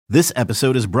This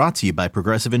episode is brought to you by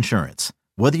Progressive Insurance.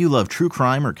 Whether you love true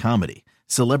crime or comedy,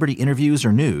 celebrity interviews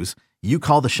or news, you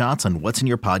call the shots on what's in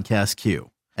your podcast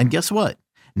queue. And guess what?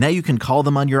 Now you can call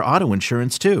them on your auto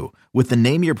insurance too with the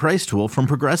Name Your Price tool from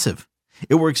Progressive.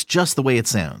 It works just the way it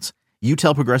sounds. You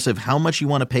tell Progressive how much you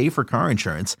want to pay for car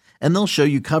insurance, and they'll show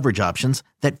you coverage options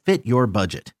that fit your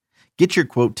budget. Get your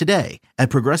quote today at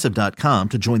Progressive.com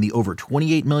to join the over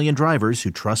 28 million drivers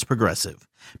who trust Progressive.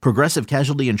 Progressive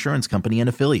Casualty Insurance Company and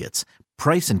Affiliates.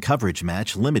 Price and coverage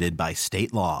match limited by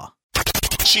state law.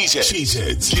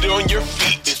 Cheeseheads. Get on your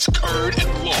feet. It's Curd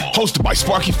and Long. Hosted by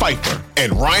Sparky Fifer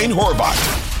and Ryan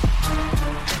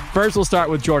Horvath. First, we'll start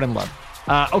with Jordan Love.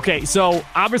 Okay, so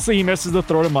obviously he misses the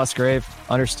throw to Musgrave.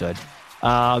 Understood.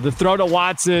 The throw to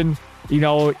Watson,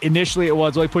 initially it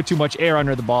was, he put too much air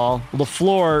under the ball.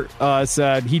 LaFleur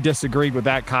said he disagreed with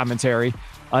that commentary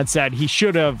and said he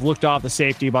should have looked off the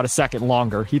safety about a second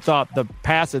longer. He thought the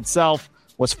pass itself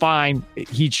was fine.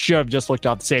 He should have just looked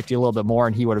off the safety a little bit more,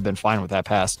 and he would have been fine with that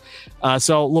pass.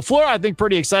 So LaFleur, I think,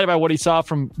 pretty excited by what he saw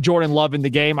from Jordan Love in the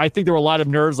game. I think there were a lot of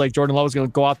nerves, like Jordan Love was going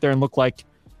to go out there and look like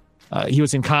he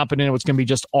was incompetent. It was going to be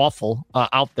just awful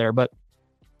out there, but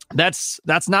that's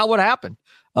not what happened.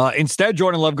 Instead,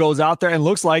 Jordan Love goes out there and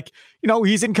looks like,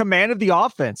 he's in command of the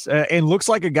offense and looks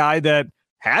like a guy that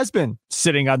has been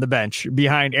sitting on the bench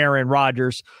behind Aaron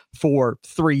Rodgers for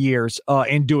 3 years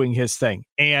and doing his thing.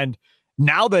 And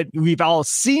now that we've all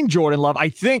seen Jordan Love, I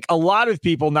think a lot of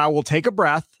people now will take a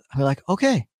breath and be like,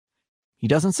 okay, he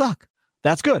doesn't suck.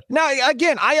 That's good. Now,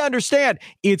 again, I understand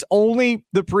it's only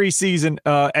the preseason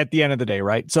at the end of the day,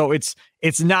 right? So it's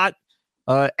not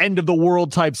end of the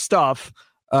world type stuff.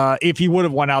 If he would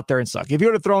have went out there and sucked. If he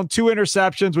would have thrown 2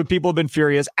 interceptions, would people have been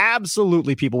furious?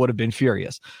 Absolutely, people would have been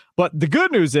furious. But the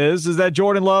good news is that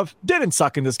Jordan Love didn't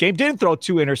suck in this game, didn't throw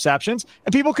 2 interceptions,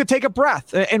 and people could take a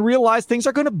breath and realize things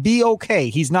are going to be okay.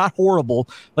 He's not horrible,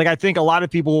 like I think a lot of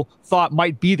people thought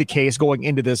might be the case going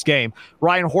into this game.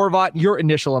 Ryan Horvath, your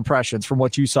initial impressions from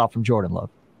what you saw from Jordan Love.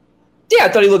 Yeah, I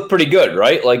thought he looked pretty good,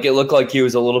 right? Like, it looked like he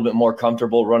was a little bit more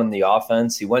comfortable running the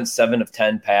offense. He went 7 of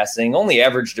 10 passing, only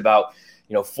averaged about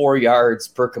 4 yards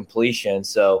per completion.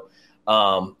 So,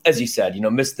 as you said,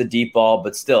 missed the deep ball,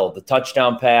 but still the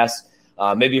touchdown pass,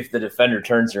 maybe if the defender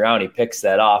turns around, he picks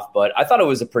that off. But I thought it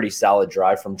was a pretty solid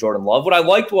drive from Jordan Love. What I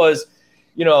liked was,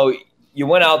 you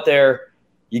went out there,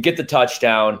 you get the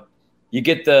touchdown, you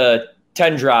get the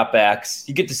 10 dropbacks,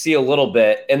 you get to see a little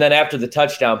bit. And then after the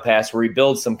touchdown pass where he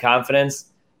builds some confidence,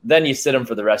 then you sit him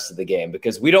for the rest of the game,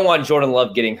 because we don't want Jordan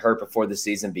Love getting hurt before the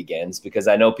season begins, because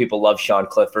I know people love Sean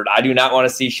Clifford. I do not want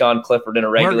to see Sean Clifford in a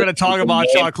regular. We're going to talk about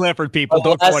game. Sean Clifford, people.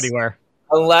 Don't go anywhere.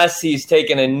 Unless he's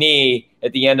taken a knee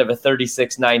at the end of a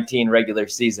 36-19 regular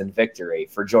season victory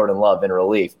for Jordan Love in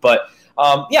relief. But,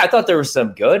 I thought there was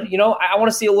some good. I want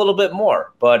to see a little bit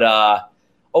more. But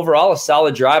overall, a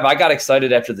solid drive. I got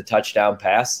excited after the touchdown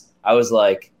pass. I was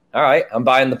like, all right, I'm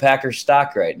buying the Packers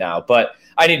stock right now. But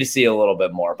I need to see a little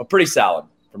bit more, but pretty solid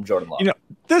from Jordan Love.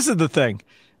 This is the thing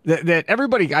that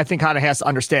everybody, I think, kind of has to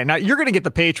understand. Now, you're going to get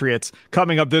the Patriots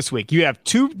coming up this week. You have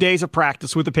 2 days of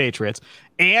practice with the Patriots,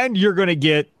 and you're going to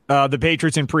get the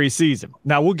Patriots in preseason.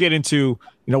 Now, we'll get into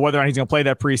whether or not he's going to play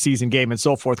that preseason game and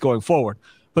so forth going forward.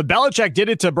 But Belichick did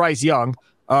it to Bryce Young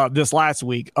this last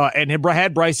week, and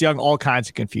had Bryce Young all kinds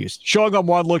of confused, showing him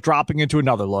one look, dropping into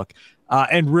another look,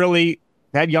 and really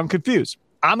had Young confused.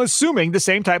 I'm assuming the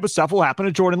same type of stuff will happen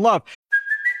to Jordan Love.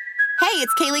 Hey,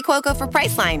 it's Kaylee Cuoco for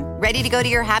Priceline. Ready to go to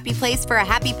your happy place for a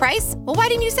happy price? Well, why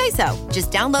didn't you say so? Just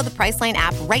download the Priceline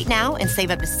app right now and save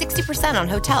up to 60% on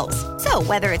hotels. So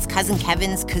whether it's Cousin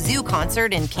Kevin's Kazoo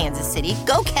Concert in Kansas City,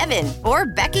 go Kevin, or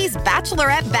Becky's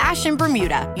Bachelorette Bash in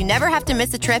Bermuda, you never have to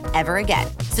miss a trip ever again.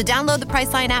 So download the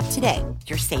Priceline app today.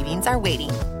 Your savings are waiting.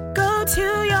 Go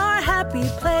to your happy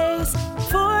place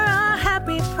for a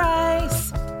happy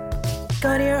price.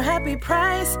 Go to your happy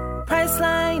price,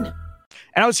 Priceline.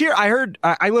 And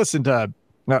I listened to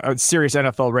Sirius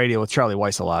NFL radio with Charlie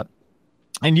Weiss a lot.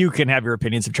 And you can have your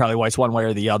opinions of Charlie Weiss one way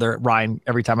or the other. Ryan,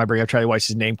 every time I bring up Charlie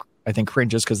Weiss's name, I think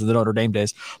cringes because of the Notre Dame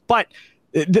days. But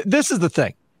this is the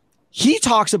thing. He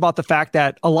talks about the fact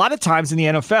that a lot of times in the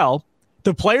NFL,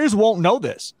 the players won't know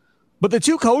this. But the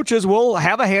 2 coaches will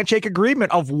have a handshake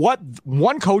agreement of what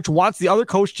one coach wants the other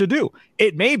coach to do.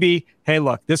 It may be, hey,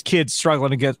 look, this kid's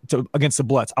struggling against the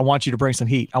blitz. I want you to bring some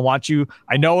heat. I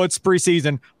know it's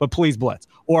preseason, but please blitz.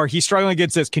 Or he's struggling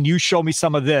against this. Can you show me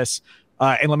some of this?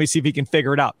 And let me see if he can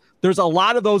figure it out. There's a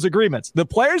lot of those agreements. The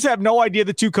players have no idea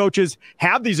the 2 coaches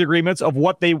have these agreements of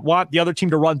what they want the other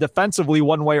team to run defensively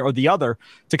one way or the other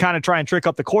to kind of try and trick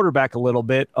up the quarterback a little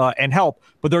bit and help.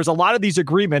 But there's a lot of these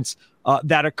agreements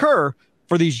that occur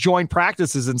for these joint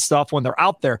practices and stuff when they're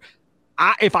out there.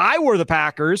 If I were the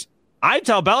Packers, I'd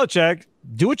tell Belichick,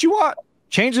 do what you want.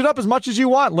 Change it up as much as you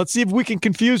want. Let's see if we can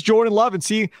confuse Jordan Love and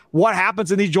see what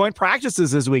happens in these joint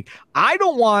practices this week. I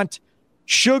don't want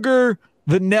sugar,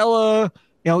 vanilla,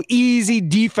 easy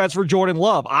defense for Jordan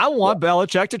Love. I want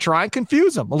Belichick to try and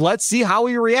confuse him. Let's see how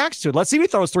he reacts to it. Let's see if he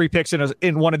throws 3 picks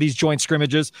in one of these joint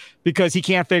scrimmages because he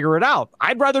can't figure it out.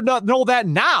 I'd rather not know that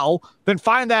now than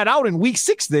find that out in week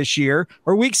 6 this year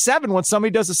or week 7 when somebody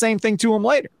does the same thing to him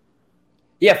later.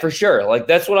 Yeah, for sure. Like,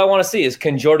 that's what I want to see is,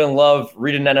 can Jordan Love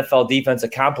read an NFL defense, a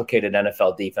complicated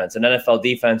NFL defense, an NFL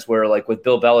defense where, like with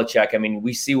Bill Belichick, I mean,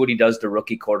 we see what he does to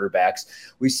rookie quarterbacks.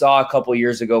 We saw a couple of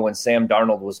years ago when Sam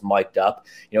Darnold was mic'd up,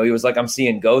 he was like, I'm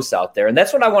seeing ghosts out there. And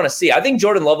that's what I want to see. I think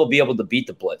Jordan Love will be able to beat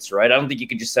the blitz, right? I don't think you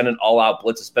can just send an all-out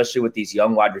blitz, especially with these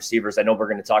young wide receivers. I know we're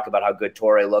going to talk about how good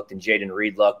Torrey looked and Jaden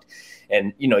Reed looked.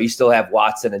 And, you still have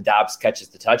Watson and Dobbs catches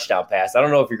the touchdown pass. I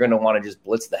don't know if you're going to want to just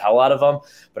blitz the hell out of them,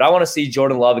 but I want to see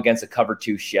Jordan Love against a cover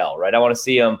 2 shell, right? I want to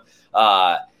see him,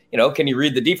 can he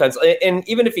read the defense? And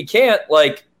even if he can't,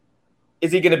 like,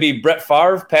 is he going to be Brett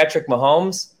Favre, Patrick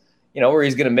Mahomes, where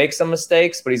he's going to make some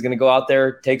mistakes, but he's going to go out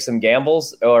there, take some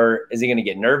gambles, or is he going to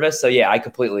get nervous? So, yeah, I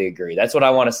completely agree. That's what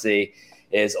I want to see,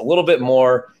 is a little bit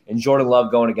more in Jordan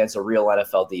Love going against a real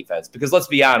NFL defense. Because let's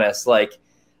be honest, like,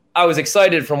 I was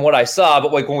excited from what I saw,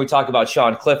 but like when we talk about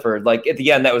Sean Clifford, like at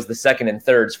the end, that was the second and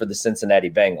thirds for the Cincinnati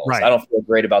Bengals. Right. I don't feel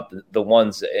great about the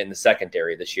ones in the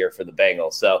secondary this year for the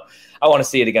Bengals. So I want to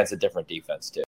see it against a different defense too.